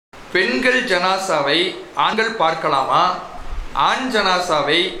பெண்கள் ஜனாசாவை ஆண்கள் பார்க்கலாமா, ஆண்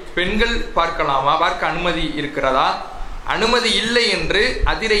ஜனாசாவை பெண்கள் பார்க்கலாமா, பார்க்க அனுமதி இருக்கிறதா, அனுமதி இல்லை என்று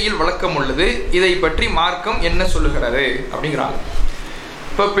அதிரையில் வழக்கம் உள்ளது, இதை பற்றி மார்க்கம் என்ன சொல்லுகிறது அப்படிங்கிறாங்க.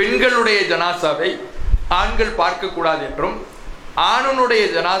 இப்போ பெண்களுடைய ஜனாசாவை ஆண்கள் பார்க்கக்கூடாது என்றும் ஆணுடைய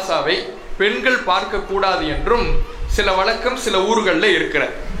ஜனாசாவை பெண்கள் பார்க்கக்கூடாது என்றும் சில வழக்கம் சில ஊர்களில் இருக்கிற.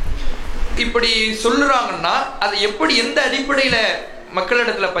 இப்படி சொல்லுறாங்கன்னா அது எப்படி எந்த அடிப்படையில்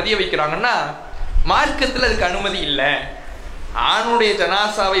மக்களிடத்தில் பதிய வைக்கிறாங்கன்னா, மார்க்கத்தில் அதுக்கு அனுமதி இல்லை. ஆணுடைய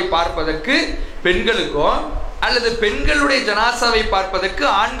ஜனாசாவை பார்ப்பதற்கு பெண்களுக்கோ அல்லது பெண்களுடைய ஜனாசாவை பார்ப்பதற்கு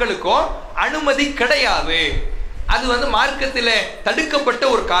ஆண்களுக்கோ அனுமதி கிடையாது. அது மார்க்கத்தில் தடுக்கப்பட்ட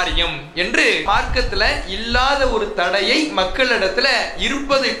ஒரு காரியம் என்று மார்க்கத்தில் இல்லாத ஒரு தடையை மக்களிடத்தில்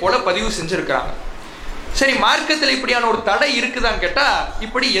இருப்பதை போல பதிவு செஞ்சிருக்கிறாங்க. சரி, மார்க்கத்தில் இப்படியான ஒரு தடை இருக்குதான்னு கேட்டா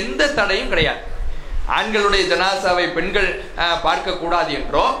இப்படி எந்த தடையும் கிடையாது. ஆண்களுடைய ஜனாசாவை பெண்கள் பார்க்கக்கூடாது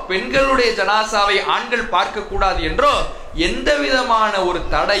என்றோ பெண்களுடைய ஜனாசாவை ஆண்கள் பார்க்கக்கூடாது என்றோ எந்த விதமான ஒரு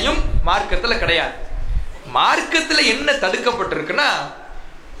தடையும் மார்க்கத்தில் கிடையாது. மார்க்கத்தில் என்ன தடுக்கப்பட்டிருக்குன்னா,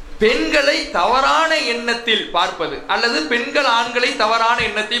 பெண்களை தவறான எண்ணத்தில் பார்ப்பது அல்லது பெண்கள் ஆண்களை தவறான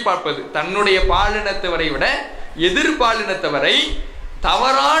எண்ணத்தில் பார்ப்பது, தன்னுடைய பாலினத்தவரை விட எதிர்பாலினத்தவரை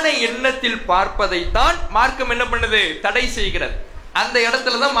தவறான எண்ணத்தில் பார்ப்பதைத்தான் மார்க்கம் என்ன பண்ணுது, தடை செய்கிறது. அந்த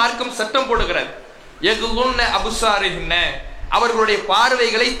இடத்துல தான் மார்க்கம் சட்டம் போடுகிறது. அவர்களுடைய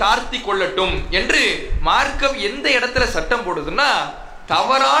பார்வைகளை தாழ்த்தி கொள்ளட்டும் என்று மார்க்கம் எந்த இடத்துல சட்டம் போடுதுன்னா,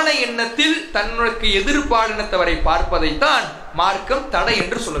 தவறான எண்ணத்தில் தன்னுக்கு எதிர்பாலினத்தவரை பார்ப்பதைத்தான் மார்க்கம் தடை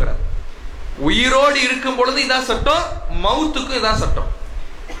என்று சொல்லுகிறது. உயிரோடு இருக்கும் பொழுது இதான் சட்டம், மவுத்துக்கும் இதான் சட்டம்.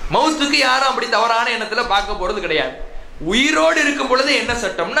 மவுத்துக்கு யாரும் அப்படி தவறான எண்ணத்துல பார்க்க போறது கிடையாது. உயிரோடு இருக்கும் பொழுது என்ன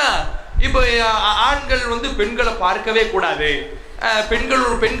சட்டம்னா, இப்போ ஆண்கள் பெண்களை பார்க்கவே கூடாது,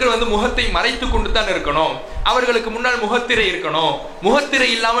 பெண்கள் முகத்தை மறைத்து கொண்டு தான் இருக்கணும், அவர்களுக்கு முன்னால் முகத்திரை இருக்கணும், முகத்திரை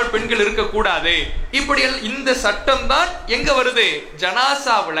இல்லாமல் பெண்கள் இருக்கக்கூடாது. இப்படி இந்த சட்டம் தான் எங்க வருது,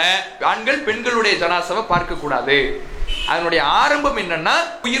 ஜனாசாவுல ஆண்கள் பெண்களுடைய ஜனாசாவை பார்க்க கூடாது. அதனுடைய ஆரம்பம் என்னன்னா,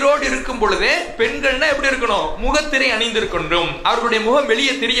 உயிரோடு இருக்கும் பொழுதே பெண்கள்னா எப்படி இருக்கணும், முகத்திரை அணிந்திருக்கணும், அவர்களுடைய முகம்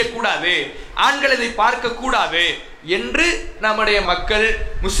வெளியே தெரியக்கூடாது, ஆண்கள் இதை பார்க்க கூடாது என்று நம்முடைய மக்கள்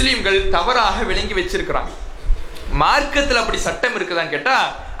முஸ்லிம்கள் தவறாக விளங்கி வச்சிருக்கிறாங்க. மார்க்கத்தில் அப்படி சட்டம் இருக்குதான்னு கேட்டா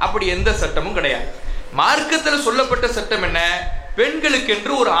அப்படி எந்த சட்டமும் கிடையாது. மார்க்கத்தில் சொல்லப்பட்ட சட்டம் என்ன, பெண்களுக்கு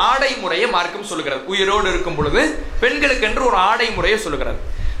என்று ஒரு ஆடை முறையை மார்க்கம் சொல்லுகிறது. உயிரோடு இருக்கும் பொழுது பெண்களுக்கு என்று ஒரு ஆடை முறையை சொல்லுகிறது.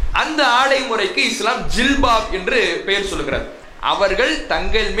 அந்த ஆடை முறைக்கு இஸ்லாம் ஜில்பாப் என்று பெயர் சொல்லுகிறது. அவர்கள்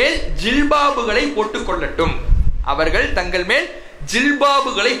தங்கள் மேல் ஜில்பாபுகளை போட்டுக் கொள்ளட்டும், அவர்கள் தங்கள் மேல்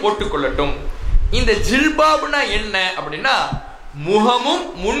ஜில்பாபுகளை போட்டுக் கொள்ளட்டும். இந்த ஜில்பாப்னா என்ன அப்படின்னா, முகமும்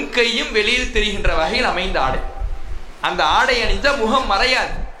முன்கையும் வெளியில் தெரிகின்ற வகையில் அமைந்த ஆடை. அந்த ஆடை அணிஞ்சா முகம்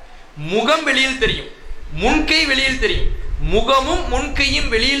மறையாது, முகம் வெளியில் தெரியும், முன்கை வெளியில் தெரியும், முகமும் முன்கையும்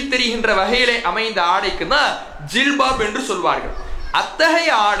வெளியில் தெரிகின்ற வகையிலே அமைந்த ஆடைக்கு தான் ஜில்பாப் என்று சொல்வார்கள். அத்தகைய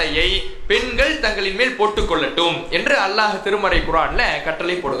ஆடையை பெண்கள் தங்களின் மேல் போட்டுக் கொள்ளட்டும் என்று அல்லாஹ் திருமறை குர்ஆன்ல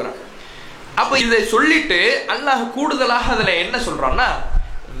கட்டளை போடுகிறான். அப்ப இதை சொல்லிட்டு அல்லாஹ் கூடுதலாக அதுல என்ன சொல்றான்னா,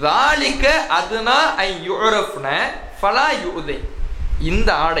 ذَلِكَ أَدْنَى أَنْ يُعْرَفْنَ فَلَا يُؤْذَيْنَ. இந்த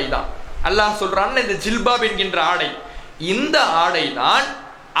ஆடை தான் அல்லாஹ் சொல்றான், இந்த ஜில்பாப் என்கின்ற ஆடை, இந்த ஆடை தான்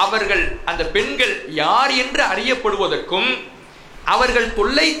அவர்கள் அந்த பெண்கள் யார் என்று அறியப்படுவதற்கும் அவர்கள்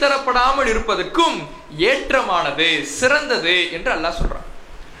தொல்லை தரப்படாமல் இருப்பதற்கும் ஏற்றமானது, சிறந்தது என்று அல்லாஹ் சொல்றான்.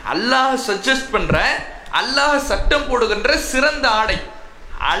 அல்லாஹ் சஜஸ்ட் பண்ற, அல்லாஹ் சட்டம் போடுகின்ற சிறந்த ஆடை,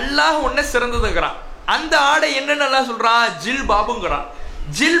 அல்லாஹ் ஒன்ன சிறந்ததுங்கிறான். அந்த ஆடை என்னன்னு அல்லாஹ் சொல்றான், ஜில்பாபுங்கிறான்.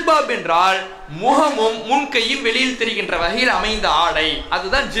 ஜில்பாப் என்றால் முகமும் முன்கையும் வெளியில் தெரிகின்ற வகையில் அமைந்த ஆடை,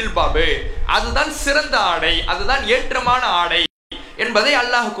 அதுதான் ஜில்பாபு, அதுதான் சிறந்த ஆடை, அதுதான் ஏற்றமான ஆடை என்பதை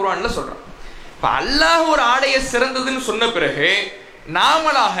அல்லாஹ் குர்ஆன்ல சொல்றான். இப்ப அல்லாஹ் ஒரு ஆடையை சிறந்ததுன்னு சொன்ன பிறகு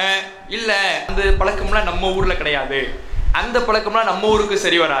நாமளாக இல்ல அந்த பழக்கம்லாம் நம்ம ஊர்ல கிடையாது, அந்த பழக்கம்லாம் நம்ம ஊருக்கு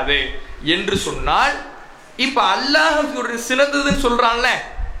சரி வராது என்று சொன்னால், இப்ப அல்லாஹ் ஒரு சிறந்ததுன்னு சொல்றான்ல,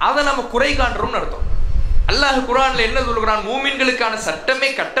 அதை நம்ம குறை காண்றோம்னு அர்த்தம். அல்லாஹ் குர்ஆன்ல என்ன சொல்கிறான், மூமின்களுக்கான சட்டமே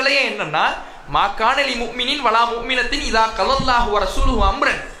கட்டளையே என்னன்னா, மாகான லி முஃமினின் வலா முஃமினத்தின் இதா கலல்லாஹு வ ரசூலுஹு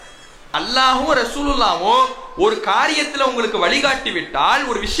அம்ரன். அல்லாஹ்வும் ரசூலுல்லாஹ்வும் ஒரு காரியத்துல உங்களுக்கு வழிகாட்டி விட்டால்,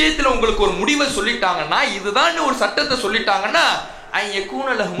 ஒரு விஷயத்துல உங்களுக்கு ஒரு முடிவை சொல்லிட்டாங்கன்னா, இதுதான் ஒரு சட்டத்தை சொல்லிட்டாங்கன்னா, ஐயகூன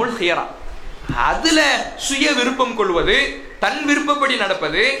லஹுமுல் ஹியரா, அதுல சுய விருப்பம் கொள்வது, தன் விருப்பப்படி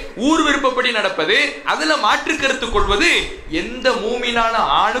நடப்பது, ஊர் விருப்பப்படி நடப்பது, அதுல மாற்று கருத்து கொள்வது எந்த மூமினான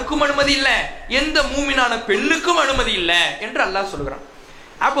ஆணுக்கும் அனுமதி இல்லை, எந்த மூமினான பெண்ணுக்கும் அனுமதி இல்லை என்று அல்லாஹ் சொல்கிறான்.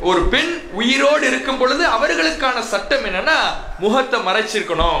 அப்ப ஒரு பெண் உயிரோடு இருக்கும் பொழுது அவர்களுக்கான சட்டம் என்னன்னா, முகத்தை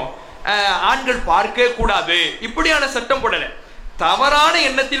மறைச்சிருக்கணும், ஆண்கள் பார்க்க கூடாது, இப்படியான சட்டம் போடல. தவறான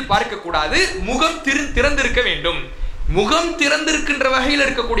எண்ணத்தில் பார்க்க கூடாது, முகம் திறந்திருக்க வேண்டும். முகம் திறந்திருக்கின்ற வகையில்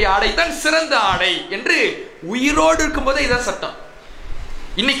இருக்கக்கூடிய ஆடை தான் சிறந்த ஆடை என்று உயிரோடு இருக்கும் போதே இதான் சட்டம்.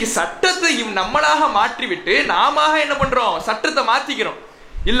 இன்னைக்கு சட்டத்தை நம்மளாக மாற்றிவிட்டு நாம என்ன பண்றோம், சட்டத்தை மாத்திக்கிறோம்.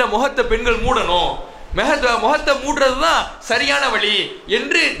 இல்ல முகத்தை பெண்கள் மூடணும், முகத்தை மூடுறதுதான் சரியான வழி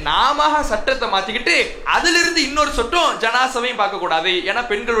என்று நாம சட்டத்தை மாத்திக்கிட்டு அதிலிருந்து இன்னொரு சட்டம் ஜனாசவையும் பார்க்க கூடாது, ஏன்னா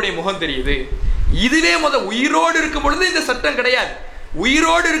பெண்களுடைய முகம் தெரியுது. இதுவே உயிரோடு இருக்கும் பொழுது இந்த சட்டம் கிடையாது.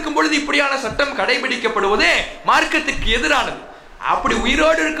 உயிரோடு இருக்கும் பொழுது இப்படியான சட்டம் கடைபிடிக்கப்படுவதே மார்க்கத்துக்கு எதிரானது. அப்படி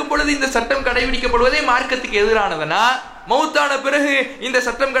உயிரோடு இருக்கும் பொழுது இந்த சட்டம் கடைபிடிக்கப்படுவதே மார்க்கத்துக்கு எதிரானதுன்னா மௌத்தான பிறகு இந்த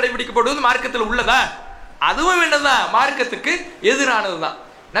சட்டம் கடைபிடிக்கப்படுவது மார்க்கத்தில் உள்ளதா? அதுவும் என்னதான், மார்க்கத்துக்கு எதிரானதுதான்.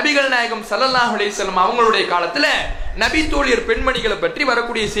 நபிகள் நாயகம் ஸல்லல்லாஹு அலைஹி வஸல்லம் அவங்களுடைய காலத்துல நபி தோழியர் பெண்மணிகளை பற்றி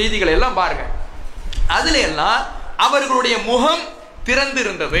வரக்கூடிய செய்திகளை எல்லாம் பாருங்க. அதுல எல்லாம் அவர்களுடைய முகம்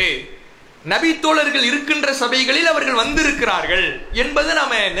திறந்திருந்தது. நபி தோழர்கள் இருக்கின்ற சபைகளில் அவர்கள் வந்திருக்கிறார்கள் என்பது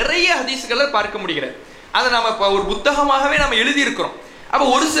நாம நிறைய ஹதீஸ்களை பார்க்க முடிகிறது. அதை நாம ஒரு புத்தகமாகவே நாம எழுதி இருக்கிறோம். அப்ப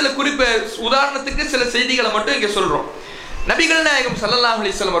ஒரு சில குறிப்பு உதாரணத்துக்கு சில செய்திகளை மட்டும் இங்க சொல்றோம். நபிகள் நாயகம் ஸல்லல்லாஹு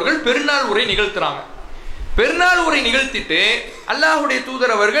அலைஹி வஸல்லம் அவர்கள் பெருநாள் உரை நிகழ்த்துறாங்க. பெருநாள் உரை நிகழ்த்திட்டு அல்லாஹ்வுடைய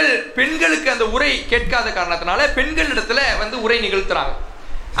தூதர் அவர்கள் பெண்களுக்கு அந்த உரை கேட்காத காரணத்தினால பெண்களிடத்துல உரை நிகழ்த்துறாங்க.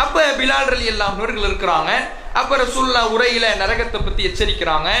 அப்ப பிலால் ரலியல்லாஹு அன்ஹு இருக்கிறாங்க. அப்ப ரசூலுல்லாஹ் உரையில நரகத்தை பத்தி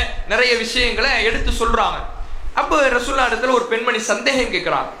எச்சரிக்கிறாங்க, நிறைய விஷயங்களை எடுத்து சொல்றாங்க. அப்ப ரசூலுல்லாஹ் இடத்துல ஒரு பெண்மணி சந்தேகம்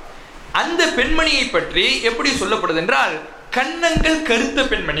கேட்கிறாங்க. அந்த பெண்மணியை பற்றி எப்படி சொல்லப்படுது என்றால், கன்னங்கள் கருத்த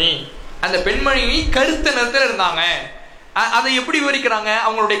பெண்மணி. அந்த பெண்மணி கருத்த நிறத்துல இருந்தாங்க. அதை எப்படி விவரிக்கிறாங்க,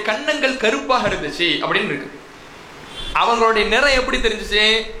 அவங்களுடைய கன்னங்கள் கருப்பாக இருந்துச்சு அப்படின்னு இருக்கு. அவங்களுடைய நிறம் எப்படி தெரிஞ்சிச்சு,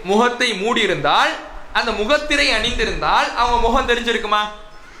 முகத்தை மூடி இருந்தால், அந்த முகத்திரை அணிந்திருந்தால் அவங்க முகம் தெரிஞ்சிருக்குமா?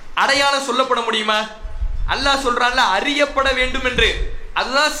 அடையாளம் சொல்லப்பட முடியுமா? அல்லாஹ் சொல்றான்ல அறியப்பட வேண்டும் என்று,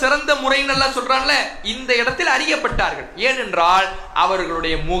 அதுதான் சிறந்த முறைன்னு அல்லாஹ் சொல்றான்ல. இந்த இடத்தில் அறியப்பட்டார்கள், ஏனென்றால்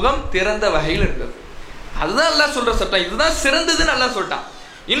அவர்களுடைய முகம் திறந்த வகையில் இருந்தது. அதுதான் அல்லாஹ் சொல்ற சட்டம், இதுதான் சிறந்ததுன்னு அல்லாஹ் சொல்லிட்டான்.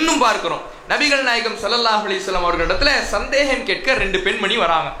 இன்னும் பார்க்கிறோம், நபிகள் நாயகம் ஸல்லல்லாஹு அலைஹி வஸல்லம் அவர்களிடத்துல சந்தேகம் கேட்க ரெண்டு பெண்மணி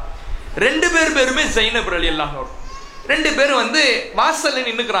வராங்க. ரெண்டு பேருமே ஸைனப் ரலியல்லாஹு அன்ஹா. ரெண்டு பேரும் வாசல்ல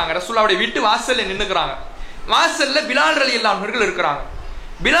நின்னுக்கிறாங்க, ரசூலுல்லாஹ்வுடைய வீட்டு வாசல்ல நின்னுக்கிறாங்க. வாசல்ல பிலால் ரலியல்லாஹு அன்ஹு இருக்கிறாங்க.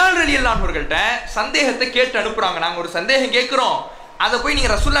 பிலால் ரலியல்லாஹு அன்ஹுகிட்ட சந்தேகத்தை கேட்டு அனுப்புறாங்க. நாங்க ஒரு சந்தேகம் கேட்கிறோம், அதை போய் நீங்க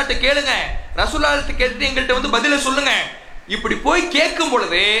ரசூலுல்லாஹ்ட்ட கேளுங்க, ரசூலுல்லாஹ்ட்ட கேட்டு எங்கள்கிட்ட பதில சொல்லுங்க. இப்படி போய் கேட்கும்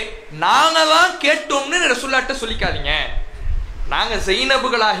பொழுது நாங்க தான் கேட்டோம்னு ரசூலுல்லாஹ்ட்ட சொல்லிக்காதீங்க, நாங்க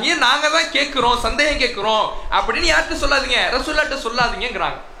ஸைனபுகளாகிய நாங்க தான் கேட்கிறோம், சந்தேகம் கேட்கிறோம் அப்படின்னு யார்கிட்ட சொல்லாதீங்க, ரசூலுல்லாஹ்ட்ட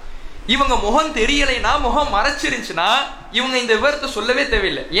சொல்லாதீங்கிறாங்க. இவங்க முகம் தெரியலைன்னா, முகம் மறைச்சிருந்துச்சுன்னா இவங்க இந்த விவரத்தை சொல்லவே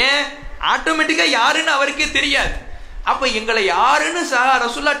தேவையில்லை. ஏன், ஆட்டோமேட்டிக்கா யாருன்னு அவருக்கே தெரியாது. அப்ப எங்களை யாருன்னு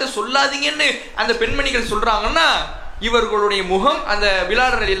ரசூலுல்லாஹ்ட்ட சொல்லாதீங்கன்னு அந்த பெண்மணிகள் சொல்றாங்கன்னா இவர்களுடைய முகம் அந்த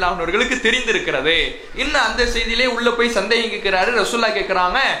பிலால் ரலியல்லாஹு அன்ஹு அவர்களுக்கு தெரிந்திருக்கிறது. இன்னும் அந்த செய்தியிலே உள்ள போய் சந்தேகம் கேட்கிறாரு. ரசூலுல்லாஹ்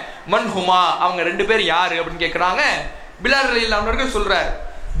கேட்கிறாங்க, மன்ஹுமா, அவங்க ரெண்டு பேர் யாரு அப்படின்னு கேட்கிறாங்க. பிலால் ரலியல்லாஹு அன்ஹு அவர்கள் சொல்றாரு,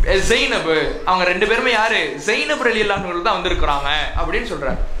 ஸைனப், அவங்க ரெண்டு பேருமே யாரு, ஸைனப் ரலியல்லாஹு அன்ஹு தான் வந்திருக்கிறாங்க அப்படின்னு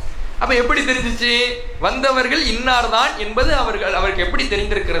சொல்றாரு. அப்ப எப்படி தெரிஞ்சிச்சு, வந்தவர்கள் இன்னார் தான் என்பது அவருக்கு எப்படி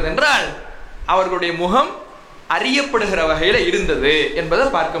தெரிந்திருக்கிறது என்றால் அவர்களுடைய முகம் அறியப்படுகிற வகையில இருந்தது என்பதை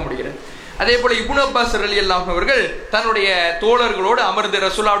பார்க்க முடிகிறது. அதே போல இப்னு அப்பாஸ் ரலியல்லாஹு அன்ஹு அவர்கள் தன்னுடைய தோழர்களோடு அமர்ந்து,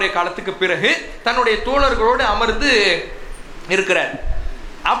 ரசூலுல்லாஹ்வுடைய காலத்துக்கு பிறகு தன்னுடைய தோழர்களோடு அமர்ந்து இருக்கிறார்.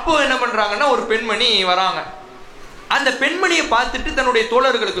 அப்போ என்ன பண்றாங்கன்னா, ஒரு பெண்மணி வராங்க. அந்த பெண்மணியை பார்த்துட்டு தன்னுடைய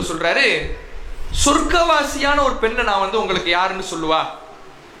தோழர்களுக்கு சொல்றாரு, சொர்க்கவாசியான ஒரு பெண்ணை நான் உங்களுக்கு யாருன்னு சொல்லுவா?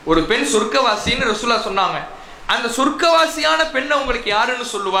 ஒரு பெண் சொர்க்கவாசின்னு ரசூலுல்லாஹ் சொன்னாங்க. அந்த சொர்க்கவாசியான பெண்ணை உங்களுக்கு யாருன்னு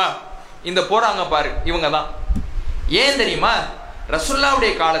சொல்லுவா? இந்த போறாங்க பாரு, இவங்க தான். ஏன் தெரியுமா,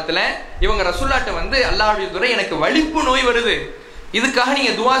 ரசூலுல்லாஹ்வுடைய காலத்துல இவங்க ரசூலுல்லாஹ்ட்ட அல்லாஹ்வுடைய துரை எனக்கு வலிப்பு நோய் வருது, இதுக்காக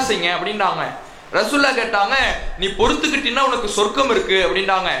நீங்க துஆ செய்யுங்க அப்படின்றாங்க. ரசூலுல்லாஹ் கேட்டாங்க, நீ பொறுத்துக்கிட்டீன்னா உனக்கு சொர்க்கம் இருக்கு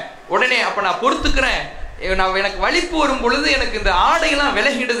அப்படின்றாங்க. உடனே அப்ப நான் பொறுத்துக்கிறேன், எனக்கு வலிப்பு வரும் பொழுது எனக்கு இந்த ஆடையெல்லாம்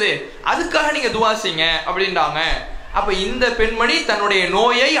விலகிடுது, அதுக்காக நீங்க துஆ செய்யுங்க அப்படின்றாங்க. அப்ப இந்த பெண்மணி தன்னுடைய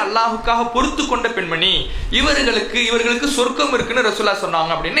நோயை அல்லாஹ்வுக்காக பொறுத்து கொண்ட பெண்மணி, இவர்களுக்கு சொர்க்கம் இருக்குன்னு ரசூலுல்லாஹ்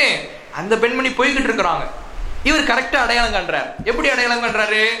சொன்னாங்க அப்படின்னு அந்த பெண்மணி போய்கிட்டு இருக்கிறாங்க. இவர் கரெக்டா அடையாளம் காண்றார். எப்படி அடையாளம்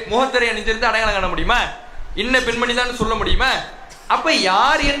காண்றாரு, முகத்திரை அணிஞ்சிருந்து அடையாளம் காண முடியுமா? இன்ன பெண்மணி தான் சொல்ல முடியுமா? அப்ப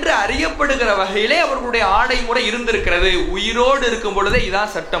யார் என்று அறியப்படுகிற வகையிலே அவர்களுடைய ஆடை முறை இருந்திருக்கிறது. உயிரோடு இருக்கும் பொழுதே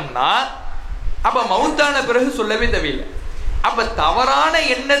இதான் சட்டம்னா அப்ப மௌத்தான பிறகு சொல்லவே தேவையில்லை. அப்ப தவறான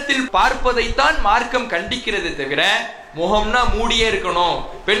எண்ணத்தில் பார்ப்பதைத்தான் மார்க்கம் கண்டிக்கிறது தவிர, முகம்னா மூடியே இருக்கணும்,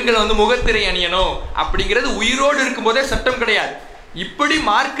 பெண்கள் முகத்திரை அணியணும் அப்படிங்கிறது உயிரோடு இருக்கும் போதே சட்டம் கிடையாது. இப்படி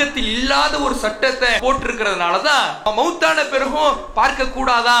மார்க்கத்தில் இல்லாத ஒரு சட்டத்தை போட்டிருக்கிறதுனாலதான் மௌத்தான பிறகும் பார்க்க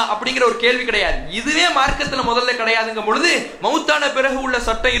கூடாதா அப்படிங்கிற ஒரு கேள்வி கிடையாது. இதுவே மார்க்கத்துல முதல்ல கிடையாதுங்க பொழுது மௌத்தான பிறகு உள்ள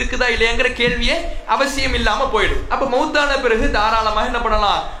சட்டம் இருக்குதா இல்லையாங்கிற கேள்வியே அவசியம் இல்லாம போயிடும். அப்ப மௌத்தான பிறகு தாராளமாக என்ன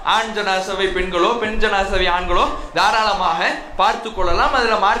பண்ணலாம், ஆண் ஜனாசாவை பெண்களோ பெண் ஜனாசாவை ஆண்களோ தாராளமாக பார்த்து கொள்ளலாம்.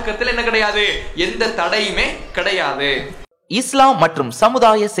 அதுல மார்க்கத்தில் என்ன கிடையாது, எந்த தடையுமே கிடையாது. இஸ்லாம் மற்றும்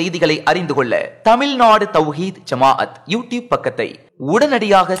சமுதாய செய்திகளை அறிந்து கொள்ள தமிழ்நாடு தௌஹீத் ஜமாஅத் யூடியூப் பக்கத்தை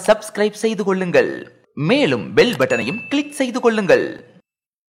உடனடியாக சப்ஸ்கிரைப் செய்து கொள்ளுங்கள். மேலும் பெல் பட்டனையும் கிளிக் செய்து கொள்ளுங்கள்.